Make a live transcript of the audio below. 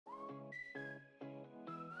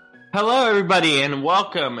Hello, everybody, and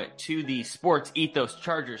welcome to the Sports Ethos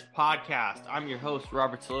Chargers podcast. I'm your host,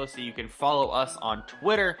 Robert Solosi. You can follow us on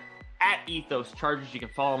Twitter at Ethos Chargers. You can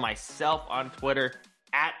follow myself on Twitter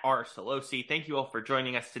at rsolosi. Thank you all for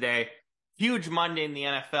joining us today. Huge Monday in the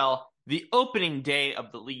NFL, the opening day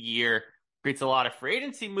of the league year. Creates a lot of free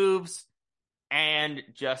agency moves and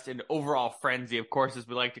just an overall frenzy, of course, as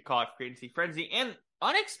we like to call it, free agency frenzy. And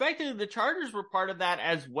unexpectedly, the Chargers were part of that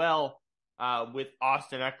as well. With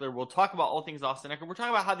Austin Ekeler. We'll talk about all things Austin Ekeler. We're talking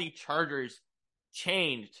about how the Chargers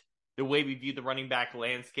changed the way we view the running back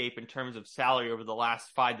landscape in terms of salary over the last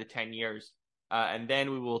 5 to 10 years. And then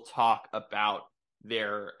we will talk about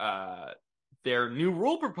their new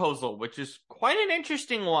rule proposal, which is quite an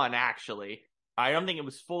interesting one, actually. I don't think it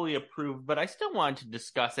was fully approved, but I still wanted to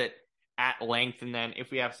discuss it at length. And then if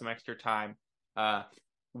we have some extra time,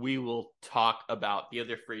 we will talk about the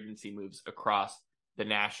other free agency moves across the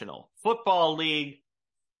National Football League.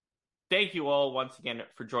 Thank you all once again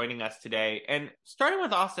for joining us today. And starting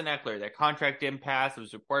with Austin Ekeler, that contract impasse. It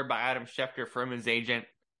was reported by Adam Schefter from his agent.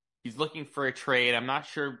 He's looking for a trade. I'm not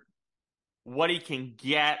sure what he can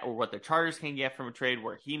get or what the Chargers can get from a trade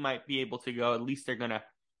where he might be able to go. At least they're going to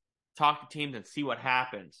talk to teams and see what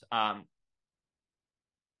happens.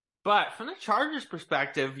 But from the Chargers'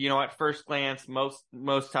 perspective, at first glance,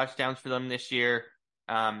 most touchdowns for them this year.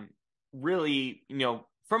 Really,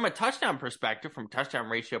 from a touchdown perspective, from a touchdown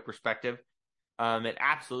ratio perspective, it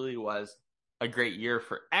absolutely was a great year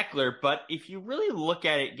for Ekeler. But if you really look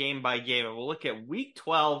at it game by game, and we'll look at week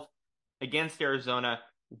 12 against Arizona,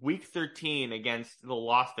 week 13 against the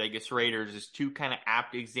Las Vegas Raiders as two kind of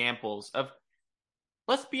apt examples of,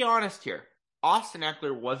 let's be honest here, Austin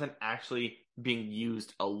Ekeler wasn't actually being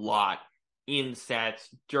used a lot in sets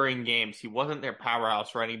during games. He wasn't their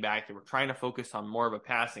powerhouse running back. They were trying to focus on more of a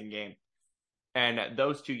passing game. And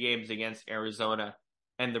those two games against Arizona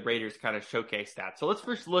and the Raiders kind of showcase that. So let's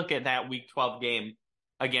first look at that week 12 game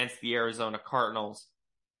against the Arizona Cardinals.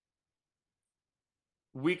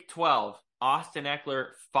 Week 12, Austin Ekeler,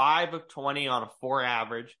 5 of 20 on a 4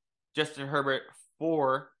 average. Justin Herbert,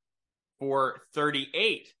 4 for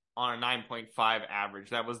 38 on a 9.5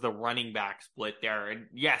 average. That was the running back split there. And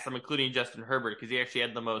yes, I'm including Justin Herbert because he actually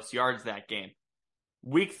had the most yards that game.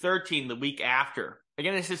 Week 13, the week after.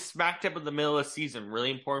 Again, this is smack dab in the middle of the season. Really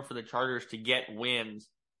important for the Chargers to get wins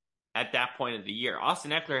at that point of the year. Austin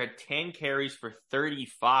Ekeler had 10 carries for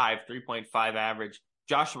 35, 3.5 average.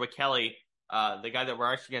 Joshua Kelly, the guy that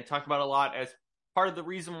we're actually going to talk about a lot as part of the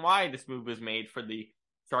reason why this move was made for the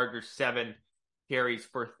Chargers, 7 carries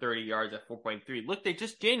for 30 yards at 4.3. Look, they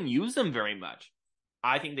just didn't use them very much.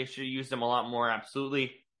 I think they should have used them a lot more,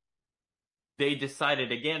 absolutely. They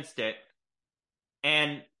decided against it.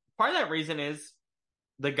 And part of that reason is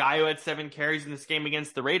the guy who had 7 carries in this game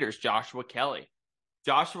against the Raiders, Joshua Kelly.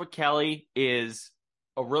 Joshua Kelly is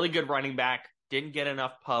a really good running back, didn't get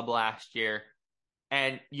enough pub last year.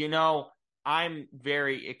 And, I'm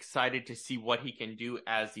very excited to see what he can do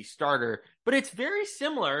as the starter. But it's very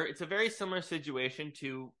similar. It's a very similar situation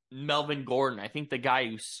to Melvin Gordon. I think the guy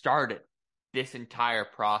who started this entire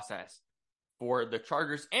process for the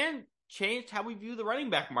Chargers and changed how we view the running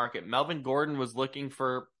back market. Melvin Gordon was looking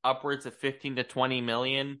for upwards of 15 to 20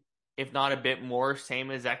 million, if not a bit more, same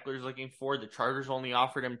as Ekeler's looking for. The Chargers only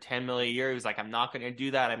offered him 10 million a year. He was like, I'm not going to do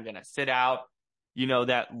that. I'm going to sit out,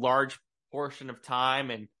 that large portion of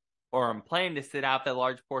time or I'm planning to sit out that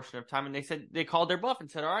large portion of time. And they called their bluff and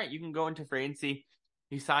said, all right, you can go into free agency.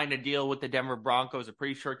 He signed a deal with the Denver Broncos, a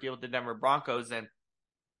pretty short deal with the Denver Broncos. And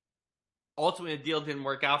ultimately the deal didn't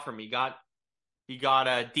work out for him. He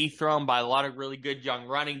got dethroned by a lot of really good young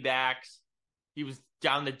running backs. He was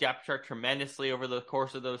down the depth chart tremendously over the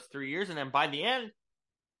course of those 3 years. And then by the end,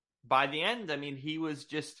 I mean, he was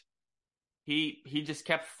just, he just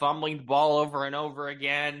kept fumbling the ball over and over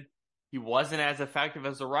again. He wasn't as effective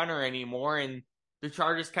as a runner anymore. And the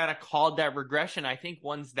Chargers kind of called that regression. I think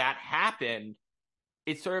once that happened,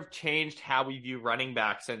 it sort of changed how we view running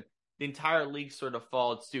backs, and the entire league sort of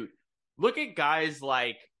followed suit. Look at guys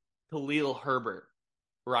like Khalil Herbert,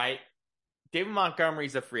 right? David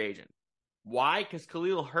Montgomery's a free agent. Why? Because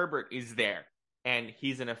Khalil Herbert is there, and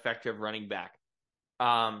he's an effective running back.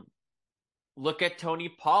 Look at Tony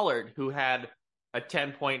Pollard, who had a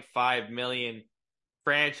 $10.5 million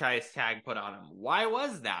franchise tag put on him. Why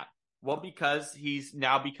was that? Well, because he's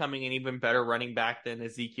now becoming an even better running back than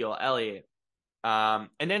Ezekiel Elliott. And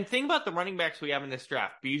then think about the running backs we have in this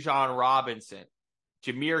draft. Bijan Robinson,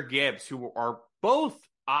 Jahmyr Gibbs, who are both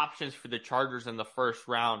options for the Chargers in the first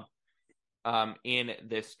round in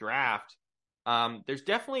this draft. There's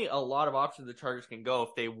definitely a lot of options the Chargers can go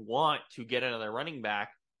if they want to get another running back.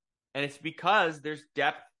 And it's because there's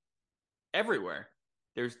depth everywhere.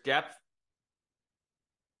 There's depth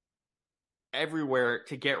everywhere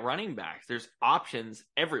to get running backs. There's options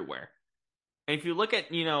everywhere. And if you look at,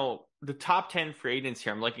 the top 10 free agents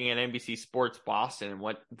here, I'm looking at NBC Sports Boston and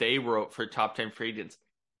what they wrote for top 10 free agents.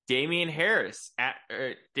 Damian Harris at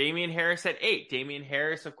 8. Damian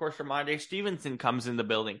Harris, of course, Ramondre Stevenson comes in the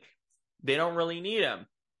building. They don't really need him.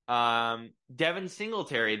 Devin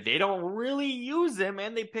Singletary, they don't really use him,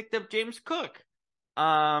 and they picked up James Cook.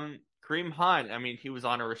 Kareem Hunt, I mean, he was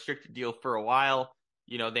on a restricted deal for a while.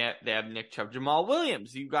 They have Nick Chubb, Jamal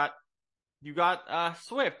Williams. You got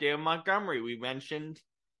Swift, David Montgomery. We mentioned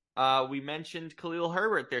Khalil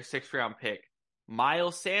Herbert, their 6th round pick.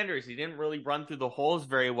 Miles Sanders, he didn't really run through the holes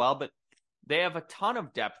very well, but they have a ton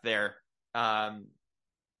of depth there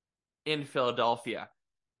in Philadelphia.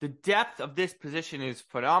 The depth of this position is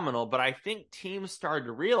phenomenal, but I think teams started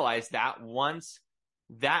to realize that once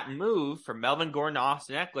that move from Melvin Gordon to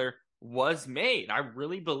Austin Ekeler was made. I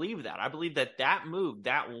really believe that. I believe that move,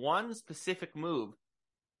 that one specific move,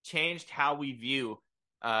 changed how we view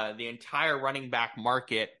the entire running back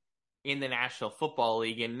market in the National Football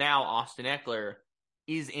League. And now Austin Ekeler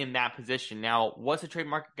is in that position. Now, what's the trade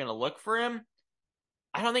market going to look for him?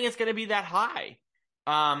 I don't think it's going to be that high.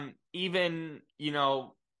 Even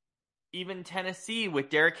Tennessee with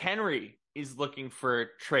Derrick Henry is looking for a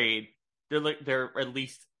trade. They're at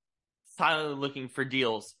least silently looking for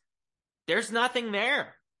deals. There's nothing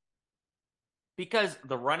there because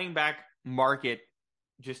the running back market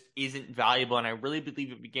just isn't valuable, and I really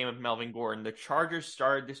believe it began with Melvin Gordon. The Chargers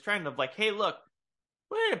started this trend of like, hey, look,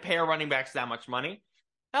 we're going to pay our running backs that much money.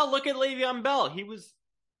 Now look at Le'Veon Bell. He was,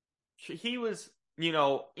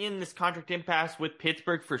 in this contract impasse with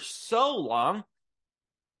Pittsburgh for so long.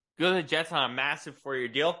 Go to the Jets on a massive 4-year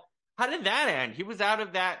deal. How did that end? He was out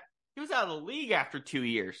of the league after 2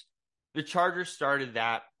 years. The Chargers started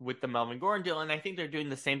that with the Melvin Gordon deal, and I think they're doing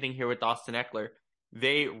the same thing here with Austin Ekeler.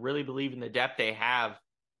 They really believe in the depth they have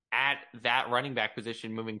at that running back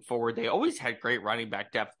position moving forward. They always had great running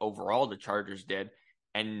back depth overall, the Chargers did.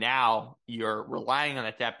 And now you're relying on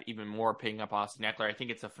that depth even more, picking up Austin Ekeler. I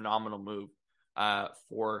think it's a phenomenal move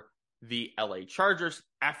for the LA Chargers.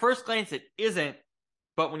 At first glance, it isn't.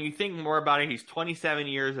 But when you think more about it, he's 27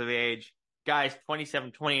 years of age. Guys,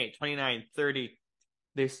 27, 28, 29, 30.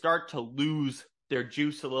 They start to lose their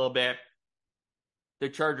juice a little bit. The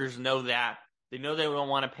Chargers know that. They know they don't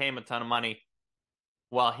want to pay him a ton of money.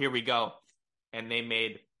 Well, here we go. And they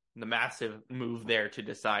made the massive move there to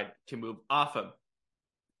decide to move off him.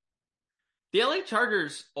 The LA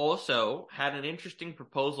Chargers also had an interesting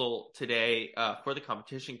proposal today for the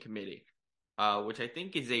competition committee, which I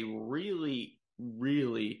think is a really,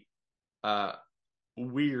 really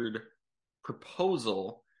weird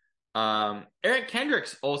proposal. Eric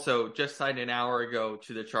Kendricks also just signed an hour ago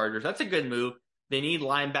to the Chargers. That's a good move. They need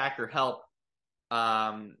linebacker help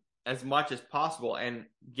as much as possible, and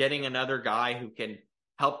getting another guy who can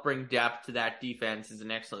help bring depth to that defense is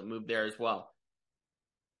an excellent move there as well.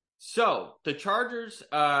 So the Chargers,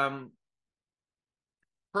 per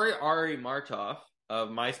Ari Martov of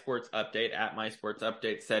MySports Update at MySports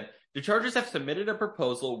Update, said the Chargers have submitted a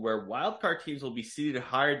proposal where wildcard teams will be seeded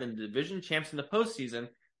higher than the division champs in the postseason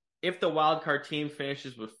if the wildcard team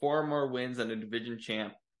finishes with 4 more wins than a division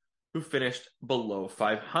champ who finished below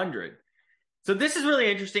 500. So this is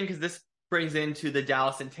really interesting because this brings into the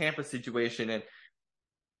Dallas and Tampa situation. And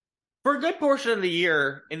for a good portion of the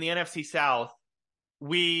year in the NFC South,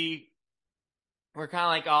 we were kind of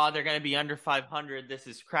like, oh, they're going to be under 500. This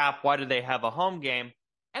is crap. Why do they have a home game?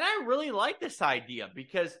 And I really like this idea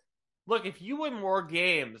because, look, if you win more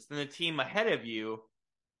games than the team ahead of you,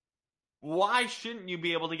 why shouldn't you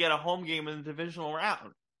be able to get a home game in the divisional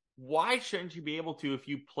round? Why shouldn't you be able to if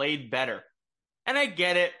you played better? And I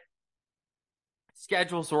get it.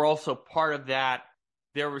 Schedules were also part of that.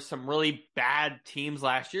 There were some really bad teams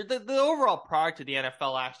last year. The overall product of the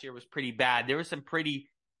NFL last year was pretty bad. There were some pretty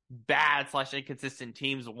bad / inconsistent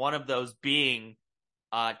teams, one of those being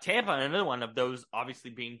Tampa, and another one of those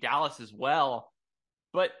obviously being Dallas as well.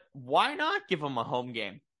 But why not give them a home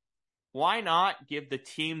game? Why not give the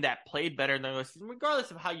team that played better in the regular season,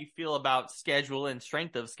 regardless of how you feel about schedule and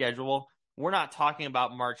strength of schedule? We're not talking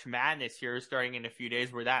about March Madness here starting in a few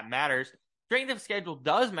days where that matters. Strength of schedule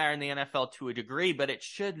does matter in the NFL to a degree, but it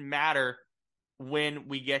should matter when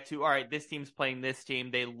we get to, all right, this team's playing this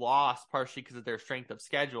team. They lost partially because of their strength of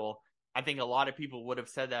schedule. I think a lot of people would have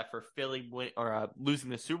said that for Philly losing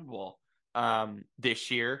the Super Bowl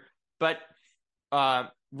this year. But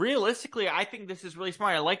realistically, I think this is really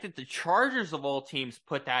smart. I like that the Chargers of all teams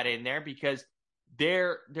put that in there because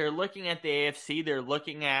they're looking at the AFC. They're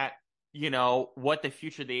looking at what the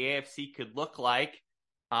future of the AFC could look like.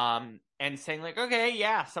 And saying like, okay,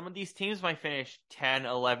 yeah, some of these teams might finish 10,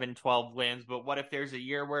 11, 12 wins, but what if there's a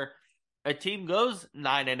year where a team goes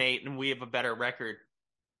 9-8 and we have a better record?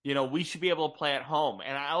 We should be able to play at home.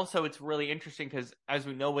 And it's really interesting because as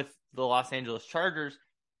we know with the Los Angeles Chargers,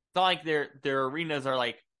 it's not like their arenas are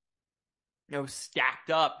like,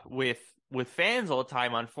 stacked up with fans all the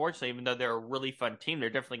time, unfortunately, even though they're a really fun team. They're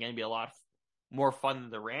definitely going to be a lot more fun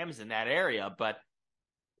than the Rams in that area. But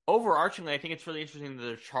overarchingly, I think it's really interesting that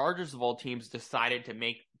the Chargers of all teams decide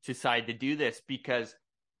to do this, because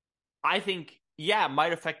I think, yeah, it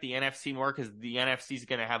might affect the NFC more because the NFC is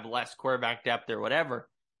going to have less quarterback depth or whatever.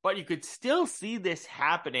 But you could still see this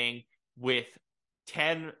happening with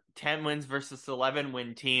 10 wins versus 11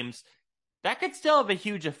 win teams. That could still have a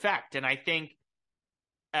huge effect. And I think,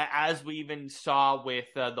 as we even saw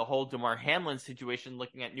with the whole Damar Hamlin situation,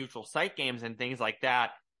 looking at neutral site games and things like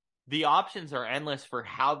that, the options are endless for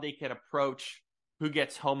how they can approach who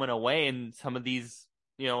gets home and away in some of these,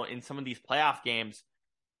 playoff games.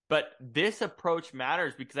 But this approach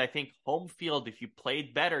matters because I think home field, if you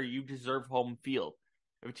played better, you deserve home field.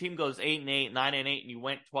 If a team goes 8-8, 9-8, and you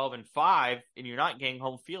went 12-5, and you're not getting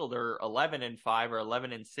home field, or 11-5 or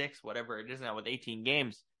 11-6, whatever it is now with 18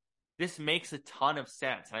 games, this makes a ton of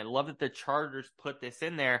sense. And I love that the Chargers put this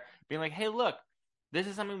in there, being like, hey, look, this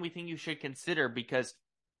is something we think you should consider, because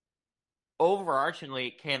overarchingly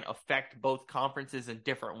it can affect both conferences in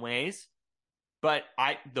different ways. But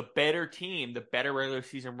the better team, the better regular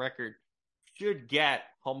season record, should get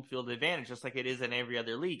home field advantage, just like it is in every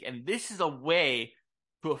other league. And this is a way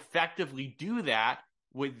to effectively do that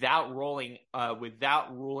without ruling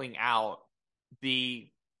out the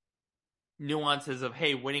nuances of,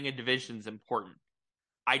 hey, winning a division is important.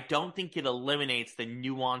 I don't think it eliminates the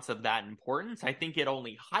nuance of that importance. I think it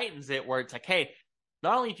only heightens it, where it's like, hey,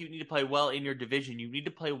 not only do you need to play well in your division, you need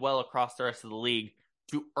to play well across the rest of the league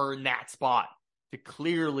to earn that spot, to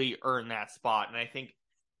clearly earn that spot. And I think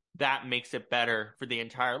that makes it better for the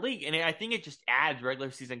entire league. And I think it just adds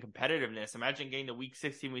regular season competitiveness. Imagine getting to week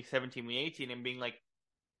 16, week 17, week 18 and being like,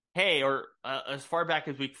 hey, or as far back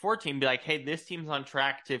as week 14, be like, hey, this team's on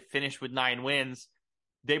track to finish with 9 wins.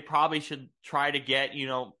 They probably should try to get,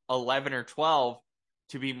 11 or 12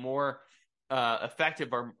 to be more effective,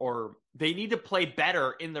 or they need to play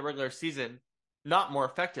better in the regular season, not more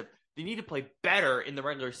effective. They need to play better in the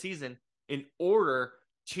regular season in order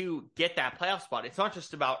to get that playoff spot. It's not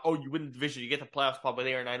just about, oh, you win the division, you get the playoff spot with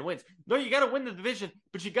 8 or 9 wins. No, you got to win the division,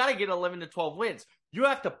 but you got to get 11 to 12 wins. You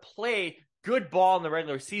have to play good ball in the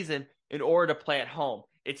regular season in order to play at home.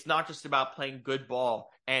 It's not just about playing good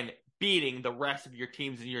ball and beating the rest of your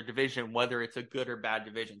teams in your division, whether it's a good or bad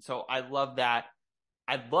division. So I love that.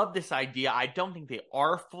 I love this idea. I don't think they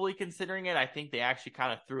are fully considering it. I think they actually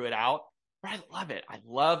kind of threw it out, but I love it. I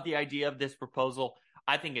love the idea of this proposal.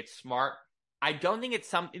 I think it's smart. I don't think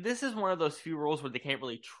it's this is one of those few rules where they can't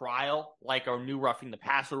really trial, like a new roughing the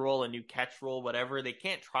passer rule, a new catch rule, whatever. They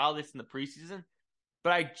can't trial this in the preseason,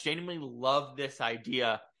 but I genuinely love this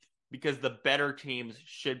idea because the better teams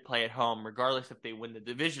should play at home, regardless if they win the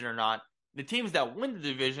division or not. The teams that win the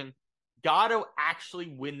division got to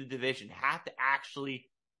actually win the division, have to actually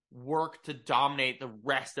work to dominate the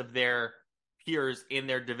rest of their peers in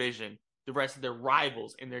their division, the rest of their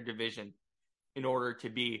rivals in their division, in order to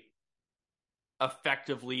be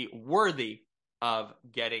effectively worthy of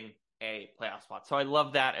getting a playoff spot. So I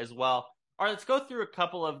love that as well. All right, let's go through a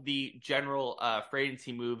couple of the general free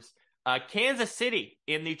agency moves. Kansas City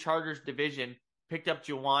in the Chargers division picked up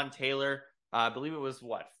Jawan Taylor. I believe it was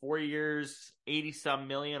 4 years, 80-some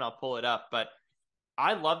million. I'll pull it up. But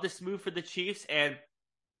I love this move for the Chiefs, and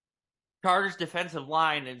Chargers defensive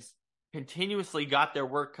line has continuously got their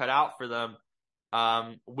work cut out for them.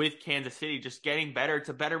 With Kansas City just getting better. It's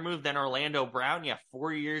a better move than Orlando Brown. Yeah,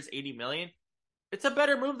 4 years, 80 million. It's a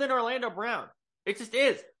better move than Orlando Brown. It just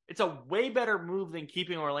is. It's a way better move than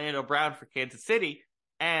keeping Orlando Brown for Kansas City.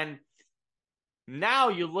 And now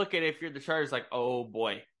you look at it, if you're the Chargers, like, oh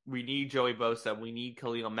boy, we need Joey Bosa. We need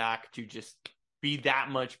Khalil Mack to just be that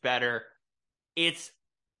much better. It's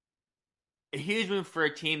a huge move for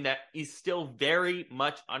a team that is still very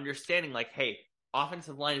much understanding, like, hey,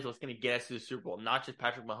 offensive line is what's going to get us to the Super Bowl, not just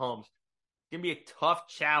Patrick Mahomes. It's going to be a tough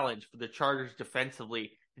challenge for the Chargers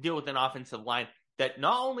defensively to deal with an offensive line that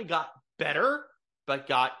not only got better, but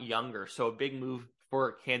got younger. So a big move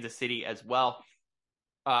for Kansas City as well.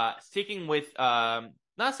 Sticking with that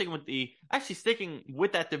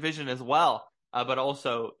division as well, but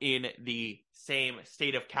also in the same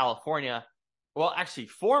state of California. Well, actually,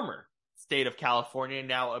 former state of California,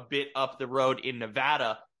 now a bit up the road in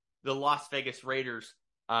Nevada. The Las Vegas Raiders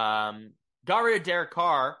Got rid of Derek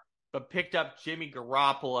Carr, but picked up Jimmy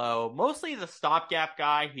Garoppolo, mostly as a stopgap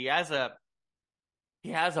guy. He has a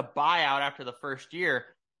buyout after the first year,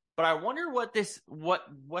 but I wonder what this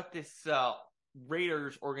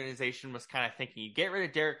Raiders organization was kind of thinking. You get rid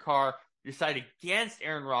of Derek Carr, you decide against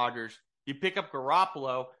Aaron Rodgers, you pick up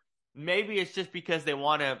Garoppolo. Maybe it's just because they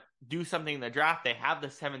want to do something in the draft. They have the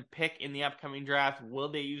 7th pick in the upcoming draft. Will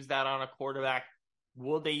they use that on a quarterback?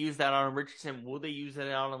 Will they use that on Richardson? Will they use it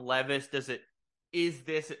on Levis? Is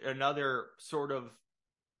this another sort of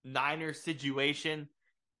Niners situation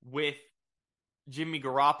with Jimmy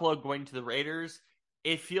Garoppolo going to the Raiders?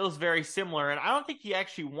 It feels very similar, and I don't think he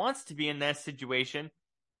actually wants to be in that situation,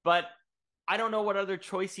 but I don't know what other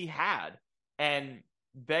choice he had. And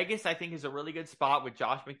Vegas, I think, is a really good spot with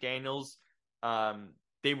Josh McDaniels.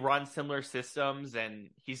 They run similar systems, and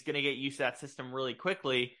he's going to get used to that system really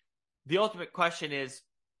quickly. The ultimate question is,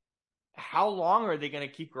 how long are they going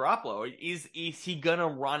to keep Garoppolo? Is he going to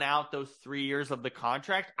run out those 3 years of the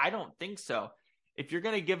contract? I don't think so. If you're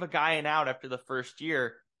going to give a guy an out after the first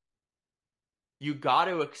year, you got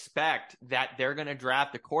to expect that they're going to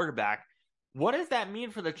draft a quarterback. What does that mean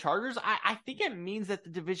for the Chargers? I think it means that the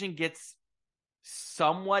division gets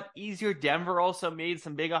somewhat easier. Denver also made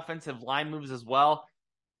some big offensive line moves as well.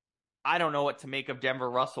 I don't know what to make of Denver.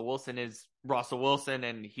 Russell Wilson is Russell Wilson,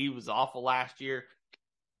 and he was awful last year.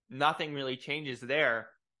 Nothing really changes there.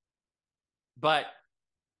 But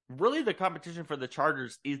really the competition for the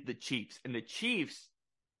Chargers is the Chiefs. And the Chiefs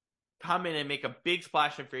come in and make a big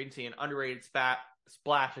splash in free agency, an underrated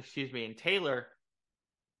splash in Taylor.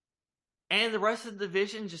 And the rest of the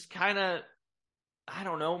division just kind of, I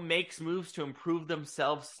don't know, makes moves to improve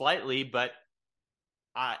themselves slightly. But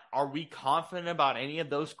are we confident about any of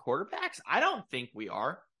those quarterbacks? I don't think we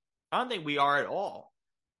are. I don't think we are at all.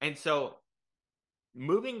 And so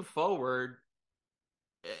moving forward,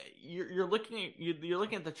 you're looking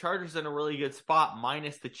at the Chargers in a really good spot,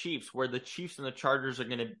 minus the Chiefs, where the Chiefs and the Chargers are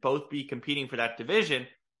going to both be competing for that division.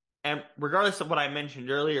 And regardless of what I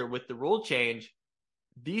mentioned earlier with the rule change,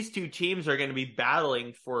 these two teams are going to be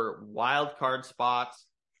battling for wild card spots,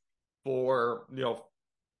 for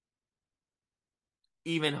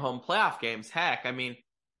even home playoff games. Heck, I mean,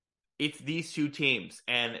 it's these two teams,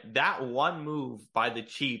 and that one move by the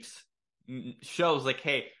Chiefs shows like,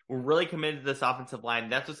 hey, we're really committed to this offensive line.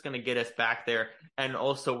 That's what's going to get us back there. And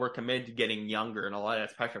also we're committed to getting younger. And a lot of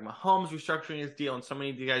that's Patrick Mahomes restructuring his deal, and so many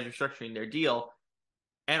of you guys restructuring their deal.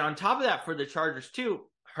 And on top of that, for the Chargers too,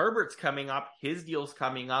 Herbert's coming up. His deal's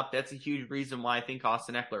coming up. That's a huge reason why I think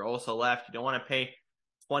Austin Ekeler also left. You don't want to pay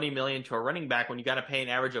 $20 million to a running back when you got to pay an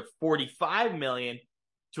average of $45 million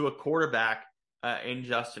to a quarterback in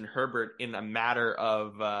Justin Herbert in a matter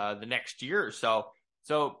of the next year or so.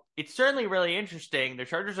 So it's certainly really interesting. The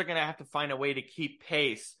Chargers are going to have to find a way to keep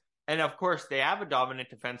pace. And of course, they have a dominant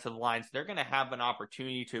defensive line, so they're going to have an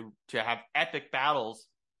opportunity to have epic battles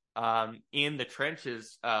in the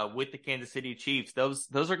trenches with the Kansas City Chiefs. Those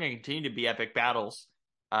are going to continue to be epic battles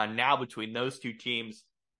now between those two teams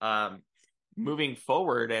moving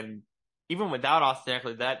forward. And even without Austin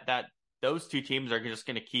Ekeler, that those two teams are just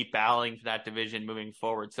going to keep battling for that division moving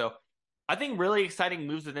forward. So I think really exciting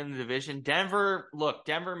moves within the division. Denver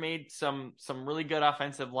made some really good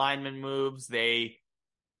offensive lineman moves. They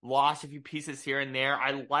lost a few pieces here and there.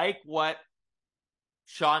 I like what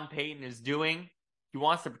Sean Payton is doing. He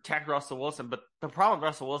wants to protect Russell Wilson, but the problem with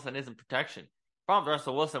Russell Wilson isn't protection. The problem with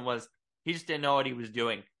Russell Wilson was he just didn't know what he was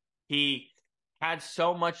doing. He had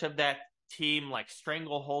so much of that team like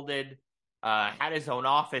strangleholded, had his own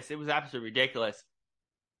office. It was absolutely ridiculous.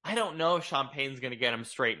 I don't know if Sean Payton's going to get him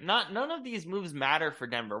straight. None of these moves matter for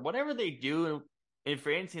Denver. Whatever they do in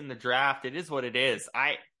free agency in the draft, it is what it is.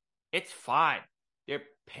 It's fine. They're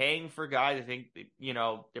paying for guys. I think,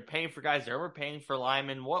 they're paying for guys. They're overpaying for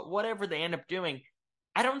linemen. Whatever they end up doing,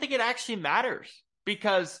 I don't think it actually matters,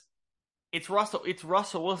 because it's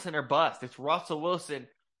Russell Wilson or bust. It's Russell Wilson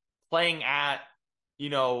playing at,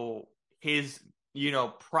 his,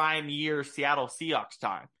 prime year Seattle Seahawks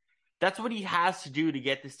time. That's what he has to do to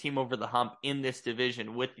get this team over the hump in this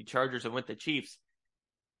division with the Chargers and with the Chiefs.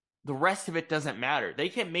 The rest of it doesn't matter. They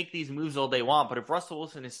can make these moves all they want, but if Russell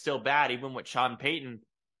Wilson is still bad, even with Sean Payton,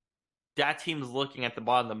 that team's looking at the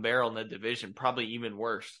bottom of the barrel in the division, probably even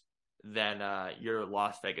worse than your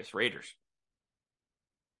Las Vegas Raiders.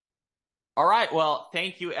 All right, well,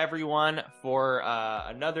 thank you everyone for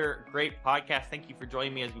another great podcast. Thank you for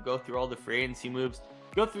joining me as we go through all the free agency moves.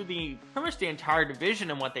 Go through pretty much the entire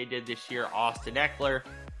division and what they did this year. Austin Ekeler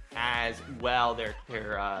as well, their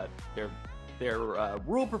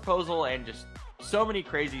rule proposal, and just so many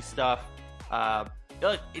crazy stuff.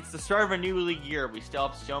 look, it's the start of a new league year. We still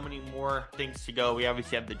have so many more things to go. We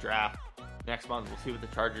obviously have the draft next month. We'll see what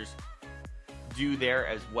the Chargers do there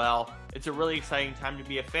as well. It's a really exciting time to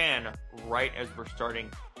be a fan right as we're starting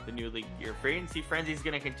the new league year. Free agency frenzy is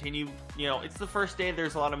going to continue. It's the first day.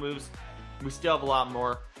 There's a lot of moves. We still have a lot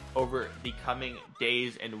more over the coming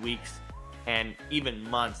days and weeks and even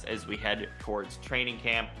months as we head towards training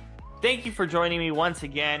camp. Thank you for joining me once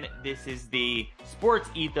again. This is the Sports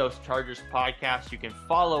Ethos Chargers podcast. You can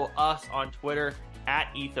follow us on Twitter at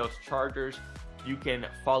Ethos Chargers. You can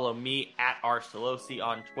follow me at Arcelosi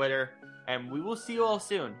on Twitter. And we will see you all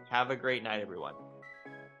soon. Have a great night, everyone.